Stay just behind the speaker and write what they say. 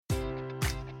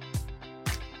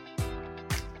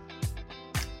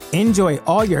Enjoy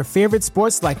all your favorite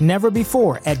sports like never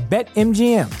before at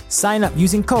BetMGM. Sign up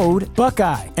using code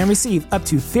Buckeye and receive up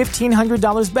to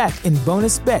 $1,500 back in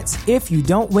bonus bets if you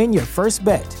don't win your first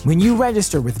bet. When you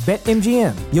register with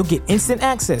BetMGM, you'll get instant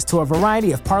access to a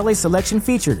variety of parlay selection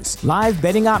features, live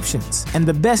betting options, and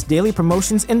the best daily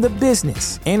promotions in the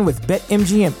business. And with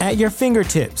BetMGM at your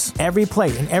fingertips, every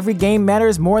play and every game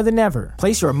matters more than ever.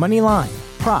 Place your money line,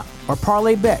 prop, or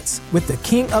parlay bets with the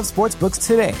king of sportsbooks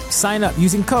today. Sign up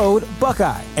using code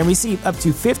Buckeye and receive up to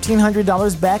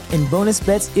 $1,500 back in bonus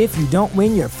bets if you don't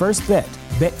win your first bet.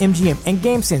 BetMGM and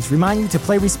GameSense remind you to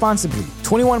play responsibly.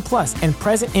 21 plus and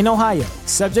present in Ohio,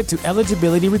 subject to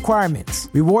eligibility requirements.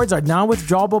 Rewards are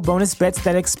non-withdrawable bonus bets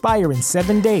that expire in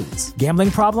 7 days. Gambling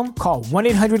problem? Call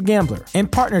 1-800-GAMBLER. In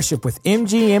partnership with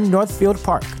MGM Northfield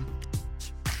Park.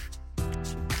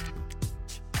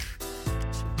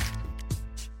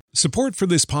 Support for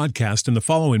this podcast and the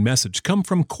following message come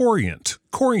from Corient.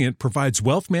 Corient provides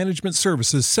wealth management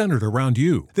services centered around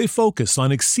you. They focus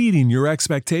on exceeding your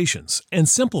expectations and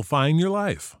simplifying your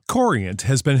life. Corient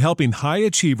has been helping high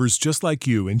achievers just like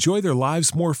you enjoy their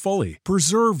lives more fully,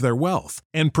 preserve their wealth,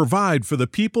 and provide for the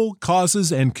people,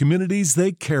 causes, and communities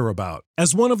they care about.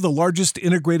 As one of the largest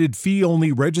integrated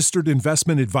fee-only registered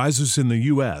investment advisors in the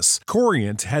U.S.,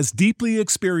 Corient has deeply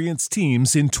experienced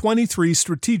teams in 23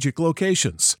 strategic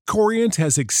locations. Corient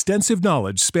has extensive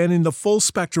knowledge spanning the full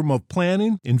spectrum of planning,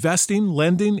 investing,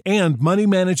 lending, and money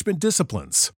management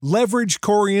disciplines. Leverage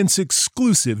Corient's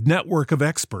exclusive network of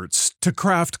experts to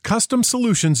craft custom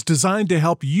solutions designed to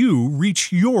help you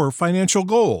reach your financial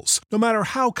goals, no matter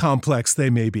how complex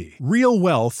they may be. Real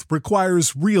wealth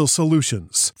requires real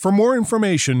solutions. For more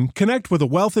information, connect with a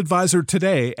wealth advisor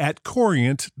today at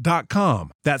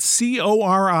Corient.com. That's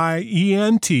Corient.com.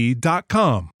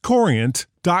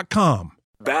 Corient.com.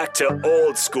 Back to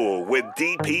old school with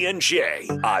DP and J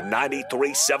on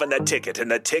 93.7 The Ticket and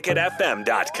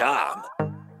theticketfm.com.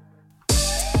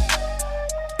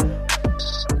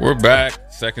 We're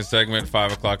back. Second segment,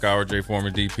 5 o'clock hour. J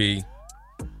Foreman, DP.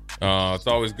 It's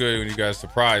always good when you guys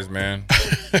surprise, man.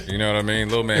 You know what I mean?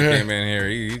 Little man came in here.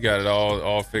 He got it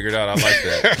all figured out. I like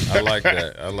that.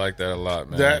 I like that a lot,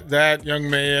 man. That young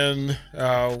man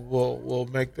will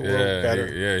make the world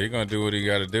better. He's gonna do what he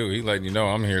got to do. He's letting you know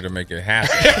I'm here to make it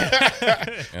happen.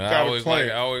 And I always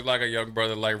like a young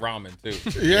brother like Ramen too.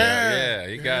 Yeah,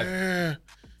 he got it.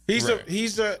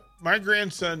 He's my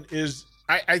grandson is.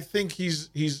 I think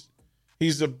he's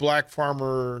a black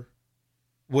farmer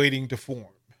waiting to form.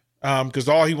 Because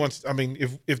all he wants, I mean,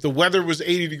 if the weather was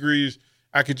 80 degrees,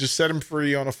 I could just set him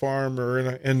free on a farm or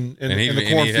in the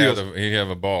cornfield. He'd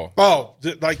have a ball. Oh,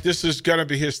 this is gonna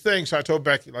be his thing. So I told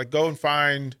Becky, go and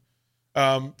find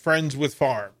friends with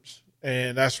farms,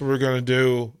 and that's what we're gonna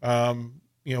do.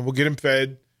 We'll get him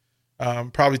fed.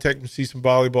 Probably take him to see some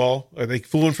volleyball. They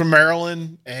flew in from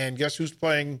Maryland, and guess who's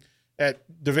playing at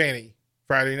Devaney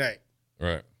Friday night?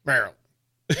 Right, Maryland.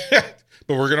 But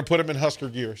we're gonna put him in Husker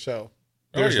gear. So.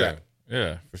 There's that.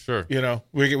 Yeah, for sure.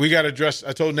 We got to dress.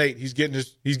 I told Nate he's getting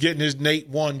his Nate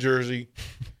 1 jersey.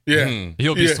 Yeah,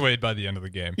 he'll be swayed by the end of the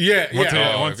game. Yeah,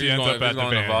 Once he ends up at the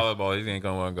band. Volleyball, he ain't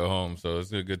gonna want to go home. So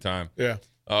it's a good time. Yeah.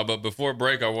 But before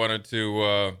break, I wanted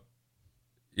to,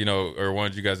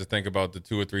 wanted you guys to think about the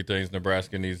 2 or 3 things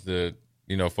Nebraska needs to,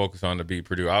 focus on to beat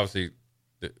Purdue. Obviously,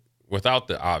 without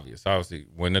the obvious,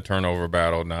 win the turnover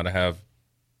battle, not to have,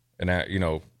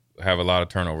 have a lot of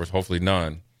turnovers. Hopefully,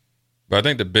 none. But I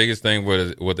think the biggest thing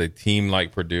with a team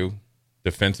like Purdue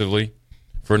defensively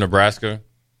for Nebraska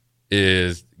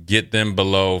is get them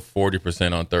below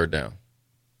 40% on third down.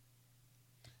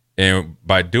 And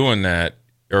by doing that,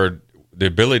 or the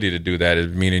ability to do that,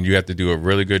 is meaning you have to do a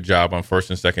really good job on first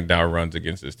and second down runs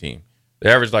against this team. They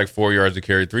average 4 yards a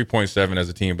carry, 3.7 as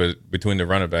a team, but between the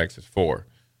running backs is 4.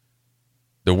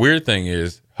 The weird thing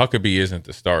is Huckabee isn't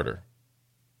the starter,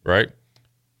 right?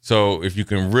 So if you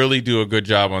can really do a good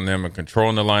job on them and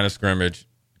controlling the line of scrimmage,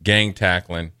 gang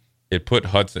tackling, it put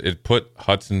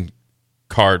Hudson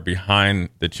Card behind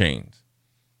the chains.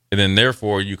 And then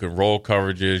therefore you can roll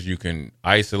coverages, you can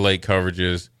isolate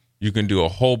coverages, you can do a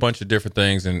whole bunch of different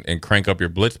things and crank up your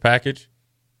blitz package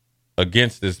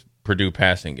against this Purdue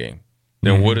passing game.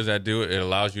 Then what does that do? It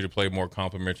allows you to play more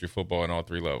complementary football in all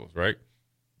 3 levels, right?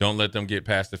 Don't let them get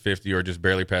past the 50 or just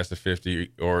barely past the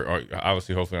 50 or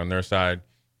obviously hopefully on their side.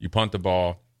 You punt the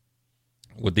ball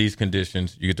with these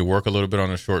conditions. You get to work a little bit on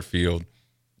a short field.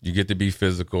 You get to be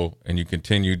physical, and you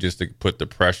continue just to put the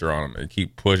pressure on them and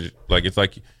keep pushing. It's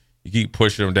like you keep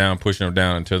pushing them down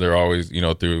until they're always,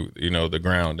 through, the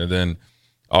ground. And then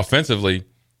offensively,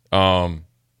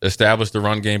 establish the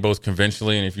run game both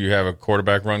conventionally and if you have a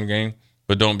quarterback run game,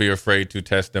 but don't be afraid to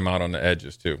test them out on the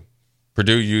edges too.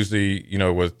 Purdue usually,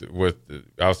 with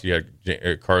obviously you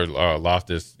had Carl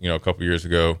Loftus, a couple years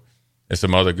ago, and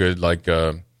some other good like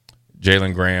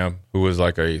Jalen Graham, who was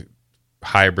like a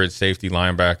hybrid safety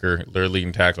linebacker, their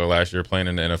leading tackler last year, playing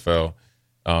in the NFL.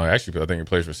 Actually, I think he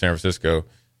plays for San Francisco.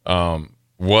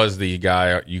 Was the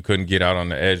guy you couldn't get out on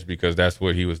the edge because that's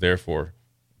what he was there for.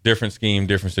 Different scheme,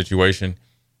 different situation.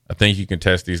 I think you can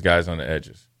test these guys on the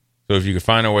edges. So if you can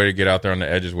find a way to get out there on the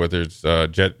edges, whether it's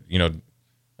jet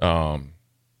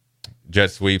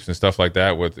sweeps and stuff like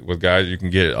that with guys, you can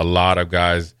get a lot of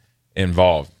guys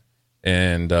involved,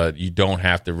 and you don't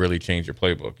have to really change your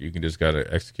playbook. You can just got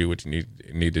to execute what you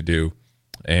need to do,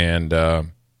 and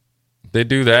they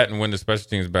do that and win the special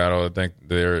teams battle. I think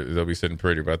they'll be sitting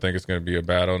pretty, but I think it's going to be a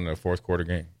battle in the fourth quarter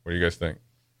game. What do you guys think?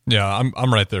 Yeah,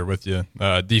 I'm right there with you.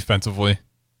 Defensively,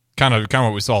 kind of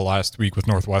what we saw last week with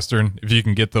Northwestern. If you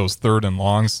can get those third and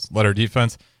longs, let our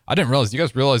defense. I didn't realize. You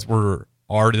guys realize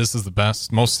this is the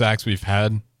most sacks we've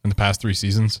had in the past 3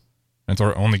 seasons. And it's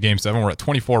our only game 7. We're at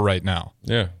 24 right now.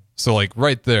 Yeah. So like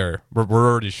right there, we're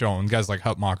already showing guys like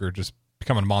Hutmacher just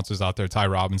becoming monsters out there. Ty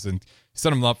Robinson, set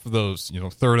them up for those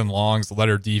third and longs, let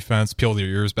our defense peel their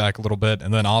ears back a little bit,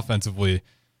 and then offensively.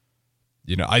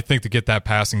 I think to get that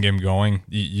passing game going,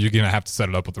 you're going to have to set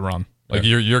it up with the run. Like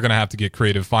you're going to have to get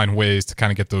creative, find ways to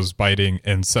kind of get those biting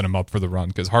and set him up for the run.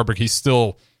 Because Harbaugh, he's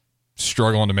still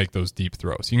struggling to make those deep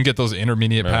throws. You can get those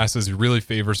intermediate passes. He really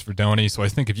favors Fredoni. So I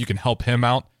think if you can help him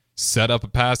out, set up a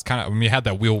pass, kind of. We had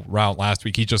that wheel route last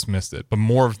week. He just missed it. But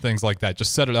more of things like that.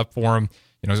 Just set it up for him.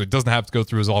 So it doesn't have to go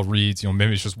through his all reads.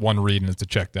 Maybe it's just one read and it's a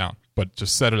check down. But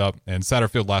just set it up. And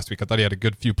Satterfield last week, I thought he had a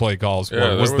good few play calls.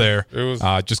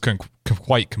 Yeah, just couldn't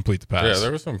quite complete the pass. Yeah,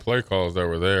 there were some play calls that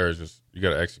were there. It's just you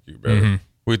got to execute better. Mm-hmm.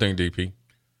 What do you think, DP?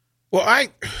 Well,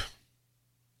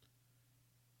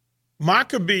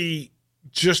 Maccabee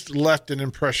just left an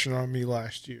impression on me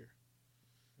last year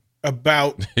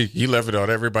about he left it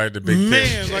on everybody at the Big Ten.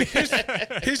 Man, like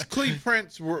his cleat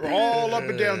prints were all up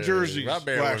and down jerseys. My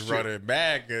man was running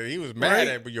back. He was mad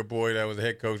at your boy that was the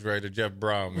head coach, right, to Jeff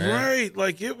Brown, man. Right,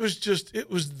 like it was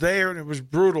there and it was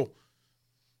brutal.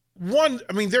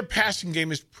 Their passing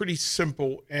game is pretty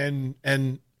simple, and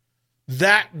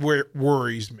that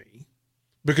worries me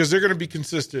because they're going to be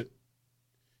consistent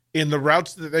in the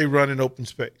routes that they run in open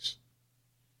space.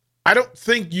 I don't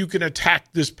think you can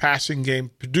attack this passing game,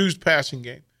 Purdue's passing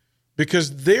game,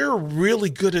 because they're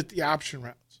really good at the option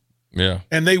routes. Yeah.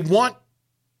 And they want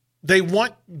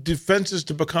defenses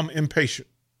to become impatient.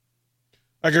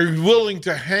 Like, are you willing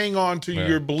to hang on to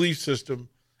your belief system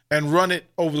and run it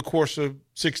over the course of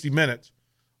 60 minutes?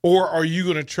 Or are you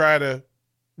going to try to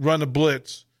run a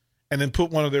blitz and then put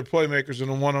one of their playmakers in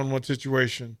a one-on-one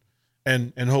situation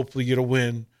and hopefully get a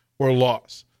win or a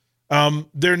loss?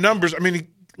 Their numbers,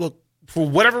 look, for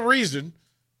whatever reason,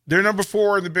 they're number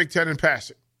 4 in the Big Ten in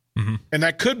passing. Mm-hmm. And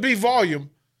that could be volume,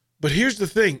 but here's the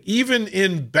thing. Even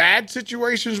in bad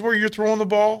situations where you're throwing the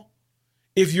ball,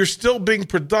 if you're still being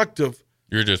productive,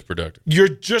 you're just productive. You're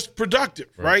just productive,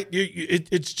 right?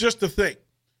 It's just a thing.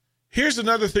 Here's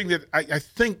another thing that I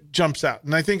think jumps out,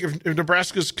 and I think if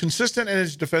Nebraska's consistent in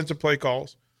its defensive play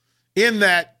calls, in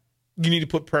that you need to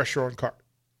put pressure on Cart.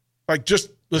 Like,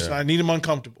 just listen, I need him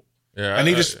uncomfortable. Yeah, I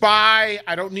need a spy.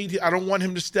 I don't want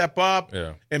him to step up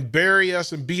and bury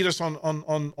us and beat us on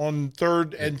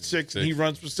 3rd and 6, and he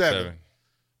runs for 7.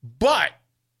 But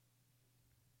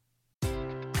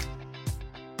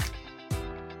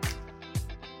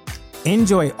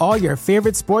Enjoy all your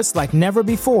favorite sports like never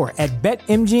before at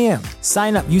BetMGM.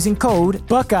 Sign up using code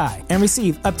Buckeye and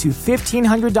receive up to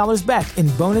 $1,500 back in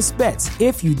bonus bets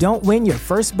if you don't win your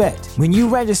first bet. When you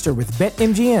register with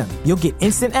BetMGM, you'll get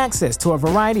instant access to a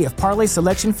variety of parlay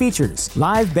selection features,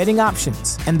 live betting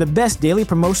options, and the best daily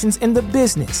promotions in the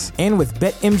business. And with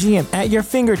BetMGM at your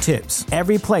fingertips,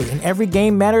 every play and every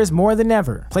game matters more than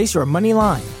ever. Place your money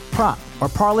line, prop, or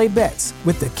parlay bets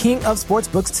with the king of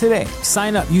sportsbooks today.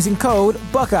 Sign up using code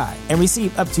Buckeye and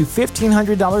receive up to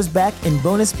 $1,500 back in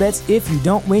bonus bets if you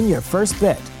don't win your first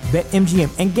bet. BetMGM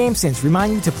and GameSense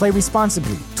remind you to play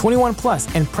responsibly. 21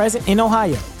 plus and present in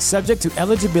Ohio, subject to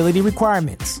eligibility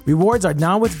requirements. Rewards are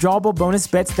non-withdrawable bonus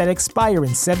bets that expire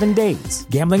in 7 days.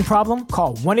 Gambling problem?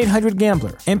 Call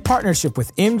 1-800-GAMBLER. In partnership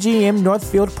with MGM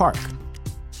Northfield Park.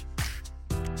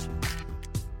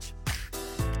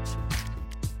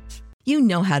 You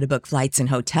know how to book flights and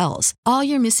hotels. All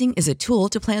you're missing is a tool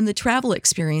to plan the travel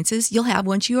experiences you'll have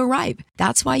once you arrive.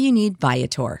 That's why you need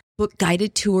Viator. Book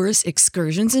guided tours,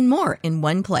 excursions, and more in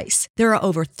one place. There are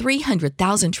over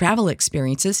 300,000 travel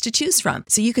experiences to choose from,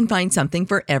 so you can find something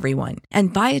for everyone.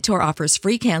 And Viator offers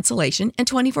free cancellation and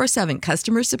 24/7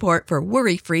 customer support for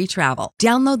worry-free travel.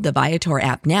 Download the Viator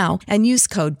app now and use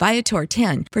code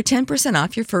Viator10 for 10%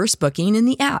 off your first booking in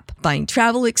the app. Find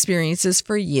travel experiences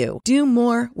for you. Do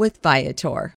more with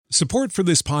Viator. Support for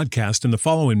this podcast and the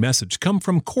following message come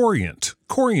from Corient.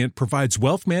 Corient provides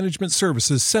wealth management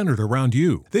services centered around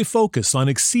you. They focus on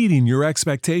exceeding your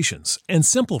expectations and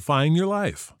simplifying your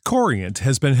life. Corient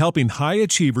has been helping high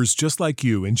achievers just like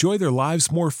you enjoy their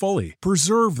lives more fully,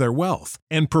 preserve their wealth,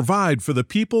 and provide for the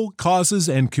people, causes,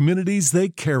 and communities they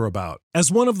care about. As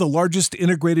one of the largest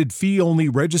integrated fee-only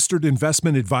registered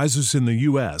investment advisors in the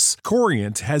U.S.,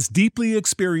 Corient has deeply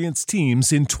experienced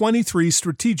teams in 23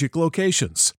 strategic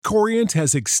locations. Corient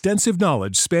has extensive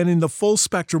knowledge spanning the full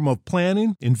spectrum of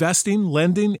planning, investing,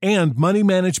 lending, and money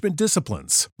management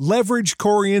disciplines. Leverage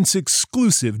Corient's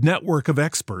exclusive network of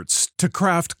experts to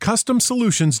craft custom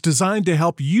solutions designed to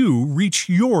help you reach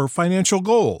your financial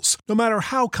goals, no matter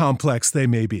how complex they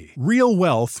may be. Real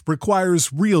wealth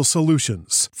requires real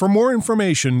solutions. For more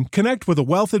information, connect with a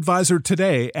wealth advisor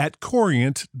today at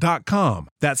Corient.com.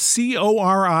 That's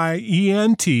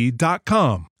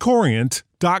Corient.com.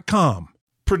 Corient.com.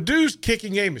 Purdue's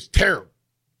kicking game is terrible.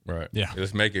 Right. Yeah.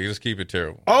 Just keep it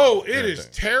terrible. Oh, it is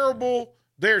terrible.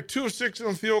 They're 2 of 6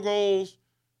 on field goals.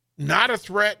 Not a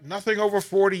threat. Nothing over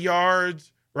 40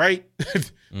 yards. Right.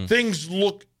 Things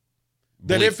look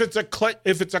that Bleak.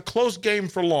 if it's a close game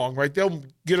for long, right, they'll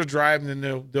get a drive and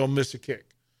then they'll miss a kick.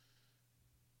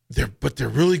 They're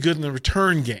really good in the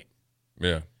return game.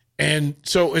 Yeah. And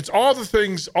so it's all the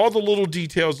things, all the little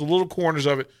details, the little corners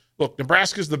of it. Look,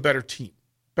 Nebraska's the better team,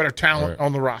 better talent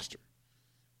on the roster,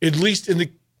 at least in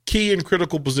the key and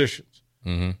critical positions.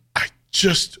 Mm-hmm. I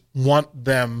just want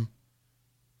them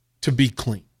to be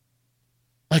clean.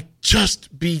 Like,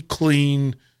 just be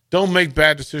clean. Don't make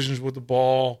bad decisions with the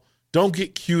ball. Don't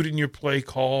get cute in your play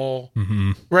call,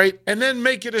 right? And then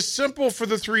make it as simple for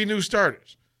the 3 new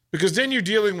starters. Because then you're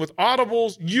dealing with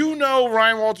audibles. You know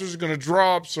Ryan Walters is going to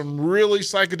draw up some really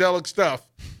psychedelic stuff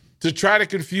to try to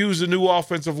confuse the new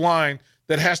offensive line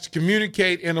that has to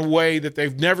communicate in a way that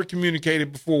they've never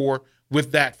communicated before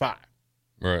with that 5.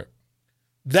 Right.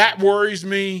 That worries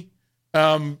me.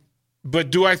 But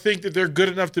do I think that they're good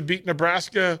enough to beat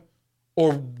Nebraska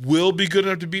or will be good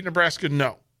enough to beat Nebraska?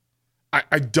 No,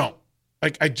 I don't.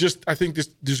 Like, I think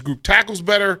this group tackles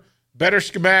better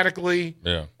schematically,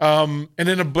 and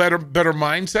in a better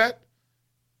mindset.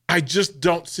 I just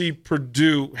don't see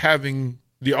Purdue having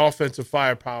the offensive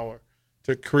firepower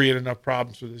to create enough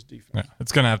problems for this defense. Yeah,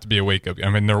 it's going to have to be a wake up.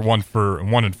 I mean, they're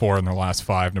 1-4 in their last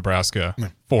 5. Nebraska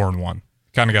 4-1.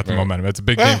 Kind of got the momentum. It's a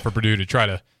big game for Purdue to try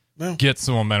to get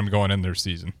some momentum going in their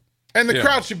season. And the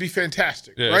crowd should be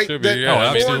fantastic, right? It should be,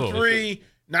 yeah, 4-3,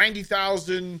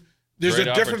 90,000. There's Great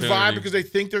a different vibe opportunity. because they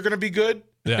think they're going to be good.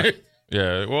 Yeah.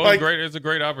 Yeah, well, Like- it's a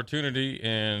great opportunity,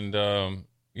 and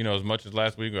as much as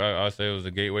last week I say it was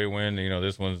a gateway win,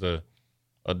 this one's a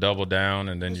double down,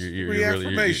 and then you're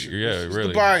really, This is really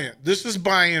the buy-in. This is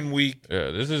buy-in week. Yeah,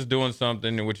 this is doing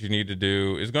something in which you need to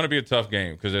do. It's going to be a tough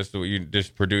game because that's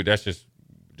just Purdue. That's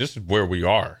just where we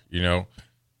are,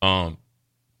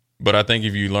 But I think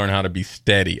if you learn how to be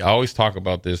steady, I always talk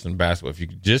about this in basketball. If you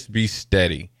just be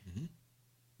steady,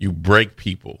 you break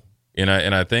people, and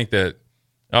I think that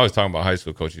I always talk about high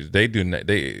school coaches. They do not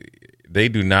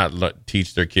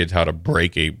teach their kids how to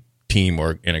break a team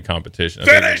or in a competition.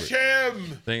 Finish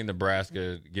him! I think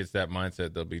Nebraska gets that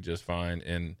mindset, they'll be just fine.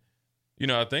 And,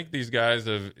 I think these guys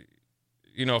have,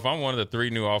 if I'm one of the 3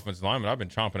 new offensive linemen, I've been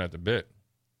chomping at the bit.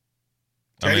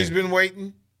 Teddy's been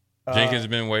waiting. Jenkins has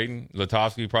been waiting.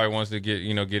 Latovsky probably wants to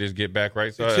get his get back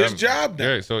right. So It's his job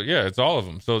now. Yeah, it's all of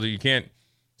them. So that you can't.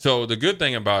 So the good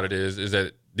thing about it is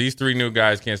that these 3 new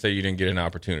guys can't say you didn't get an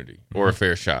opportunity or a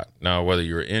fair shot. Now, whether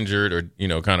you were injured or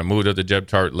kind of moved up the depth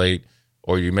chart late,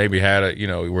 or you maybe had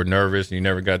you were nervous and you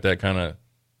never got that kind of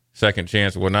second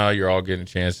chance. Well, now you're all getting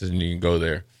chances and you can go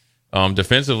there.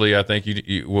 Defensively, I think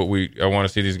I want to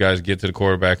see these guys get to the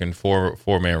quarterback in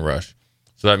four-man rush.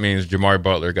 So that means Jamari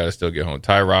Butler got to still get home.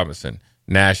 Ty Robinson,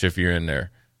 Nash if you're in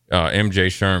there, MJ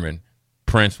Sherman,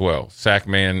 Princewell,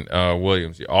 Sackman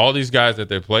Williams. All these guys that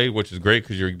they played, which is great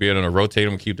because you're being able to rotate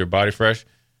them and keep their body fresh.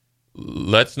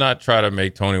 Let's not try to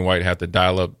make Tony White have to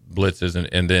dial up blitzes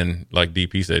and then, like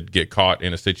DP said, get caught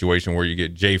in a situation where you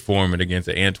get Jay Foreman against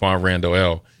Antoine Randall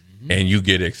L. And you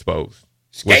get exposed.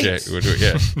 Skates.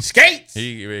 Skates.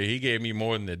 He gave me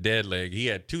more than a dead leg. He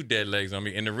had 2 dead legs on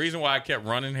me. And the reason why I kept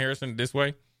running Harrison this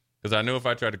way because I knew if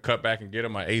I tried to cut back and get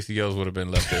him, my ACLs would have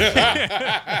been left there. So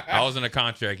I was in a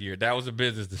contract year. That was a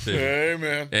business decision.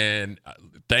 Amen. And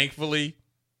thankfully,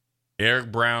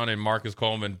 Eric Brown and Marcus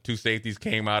Coleman, 2 safeties,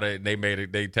 came out of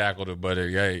it. They tackled it, but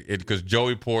because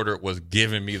Joey Porter was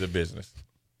giving me the business.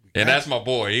 And that's my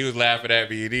boy. He was laughing at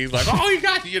me, and he's like, "Oh, he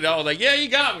got you." I was like, "Yeah, he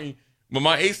got me." But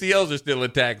my ACLs are still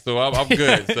intact, so I'm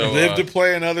good. So live to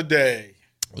play another day.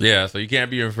 Yeah, so you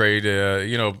can't be afraid.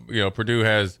 Purdue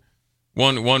has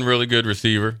one really good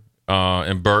receiver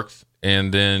in Burks,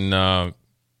 and then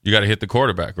you got to hit the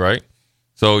quarterback, right?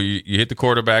 So you hit the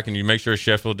quarterback, and you make sure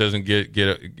Sheffield doesn't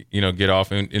get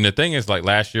off. And the thing is, like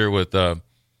last year with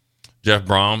Jeff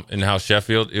Brom and how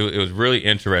Sheffield, it was really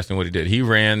interesting what he did. He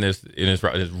ran this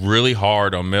really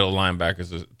hard on middle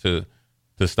linebackers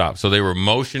to stop. So they were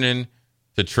motioning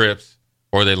to trips,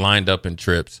 or they lined up in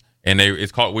trips, and we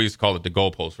used to call it the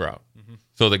goalpost route. Mm-hmm.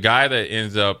 So the guy that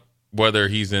ends up, whether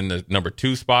he's in the number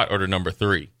 2 spot or the number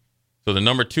 3, so the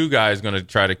number 2 guy is going to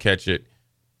try to catch it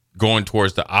going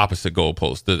towards the opposite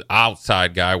goalpost. The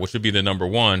outside guy, which would be the number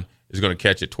 1, is going to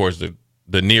catch it towards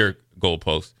the near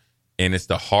goalpost. And it's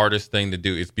the hardest thing to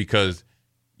do. It's because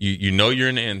you know you're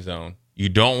in the end zone. You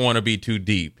don't want to be too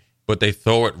deep, but they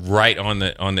throw it right on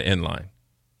the end line.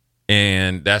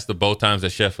 And that's both times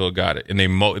that Sheffield got it. And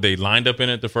they lined up in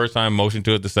it the first time, motioned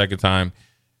to it the second time.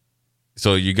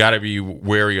 So you got to be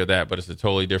wary of that, but it's a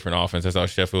totally different offense. That's how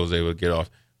Sheffield was able to get off.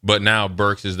 But now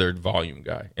Burks is their volume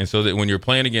guy. And so that when you're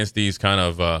playing against these kind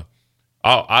of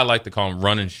I like to call them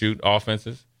run and shoot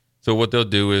offenses. So what they'll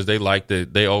do is they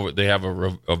have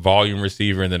a volume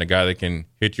receiver and then a guy that can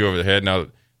hit you over the head. Now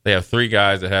they have 3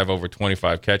 guys that have over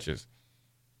 25 catches.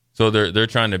 So they're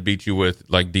trying to beat you with,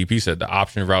 like DP said, the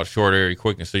option route, short area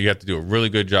quickness. So you have to do a really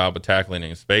good job of tackling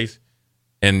in space.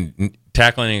 And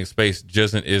tackling in space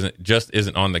just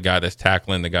isn't on the guy that's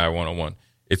tackling the guy one-on-one.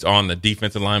 It's on the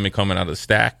defensive lineman coming out of the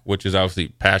stack, which is obviously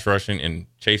pass rushing and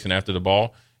chasing after the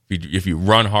ball. If you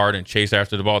run hard and chase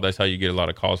after the ball, that's how you get a lot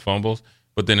of caused fumbles.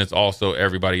 But then it's also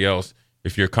everybody else.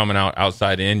 If you're coming out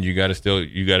outside in, you got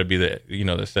to be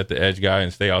the set the edge guy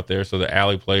and stay out there. So the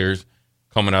alley players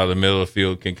coming out of the middle of the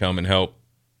field can come and help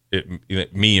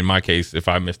me in my case if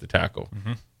I miss the tackle.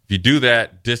 Mm-hmm. If you do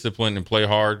that, discipline and play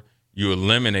hard, you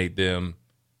eliminate them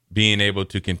being able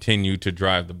to continue to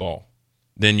drive the ball.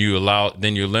 Then you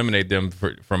eliminate them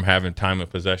from having time of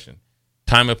possession.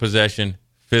 Time of possession,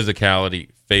 physicality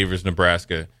favors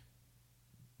Nebraska.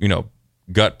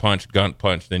 Gut punch,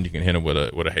 then you can hit them with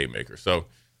a haymaker. So,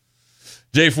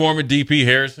 Jay Foreman, DP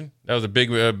Harrison, that was a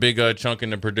big chunk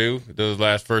into Purdue. Those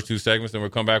last first 2 segments. Then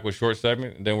we'll come back with short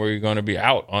segment, and then we're going to be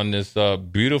out on this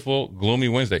beautiful, gloomy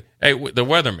Wednesday. Hey, the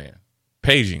weatherman,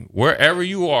 paging, wherever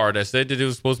you are that said that it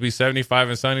was supposed to be 75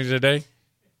 and sunny today,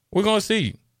 we're going to see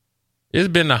you. It's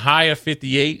been the high of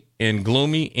 58 and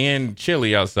gloomy and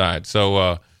chilly outside.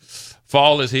 So,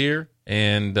 fall is here,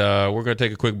 and we're going to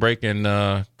take a quick break and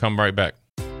come right back.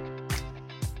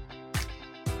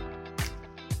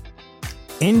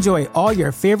 Enjoy all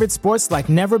your favorite sports like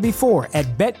never before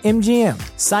at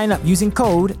BetMGM. Sign up using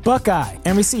code Buckeye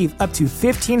and receive up to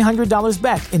 $1,500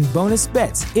 back in bonus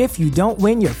bets if you don't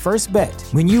win your first bet.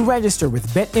 When you register with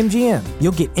BetMGM,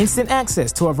 you'll get instant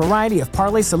access to a variety of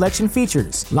parlay selection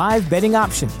features, live betting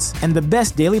options, and the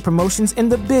best daily promotions in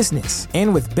the business.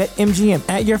 And with BetMGM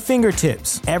at your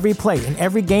fingertips, every play and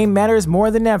every game matters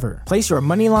more than ever. Place your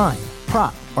money line,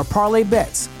 prop, or parlay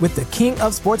bets with the king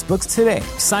of sportsbooks today.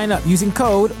 Sign up using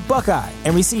code Buckeye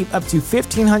and receive up to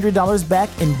 $1,500 back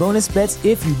in bonus bets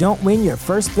if you don't win your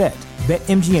first bet.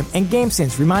 BetMGM and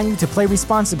GameSense remind you to play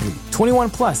responsibly. 21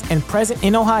 plus and present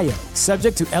in Ohio,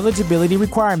 subject to eligibility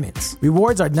requirements.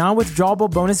 Rewards are non-withdrawable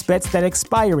bonus bets that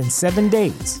expire in 7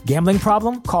 days. Gambling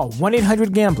problem? Call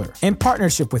 1-800-GAMBLER. In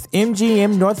partnership with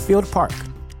MGM Northfield Park.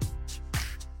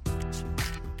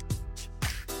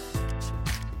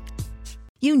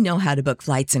 You know how to book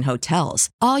flights and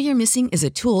hotels. All you're missing is a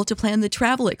tool to plan the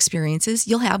travel experiences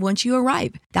you'll have once you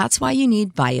arrive. That's why you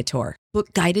need Viator.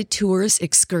 Book guided tours,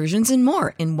 excursions, and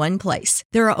more in one place.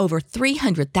 There are over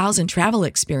 300,000 travel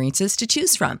experiences to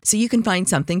choose from, so you can find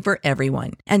something for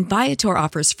everyone. And Viator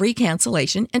offers free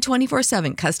cancellation and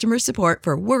 24/7 customer support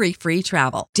for worry-free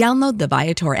travel. Download the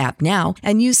Viator app now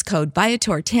and use code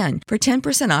Viator10 for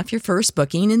 10% off your first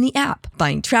booking in the app.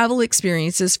 Find travel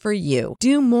experiences for you.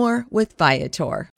 Do more with Viator.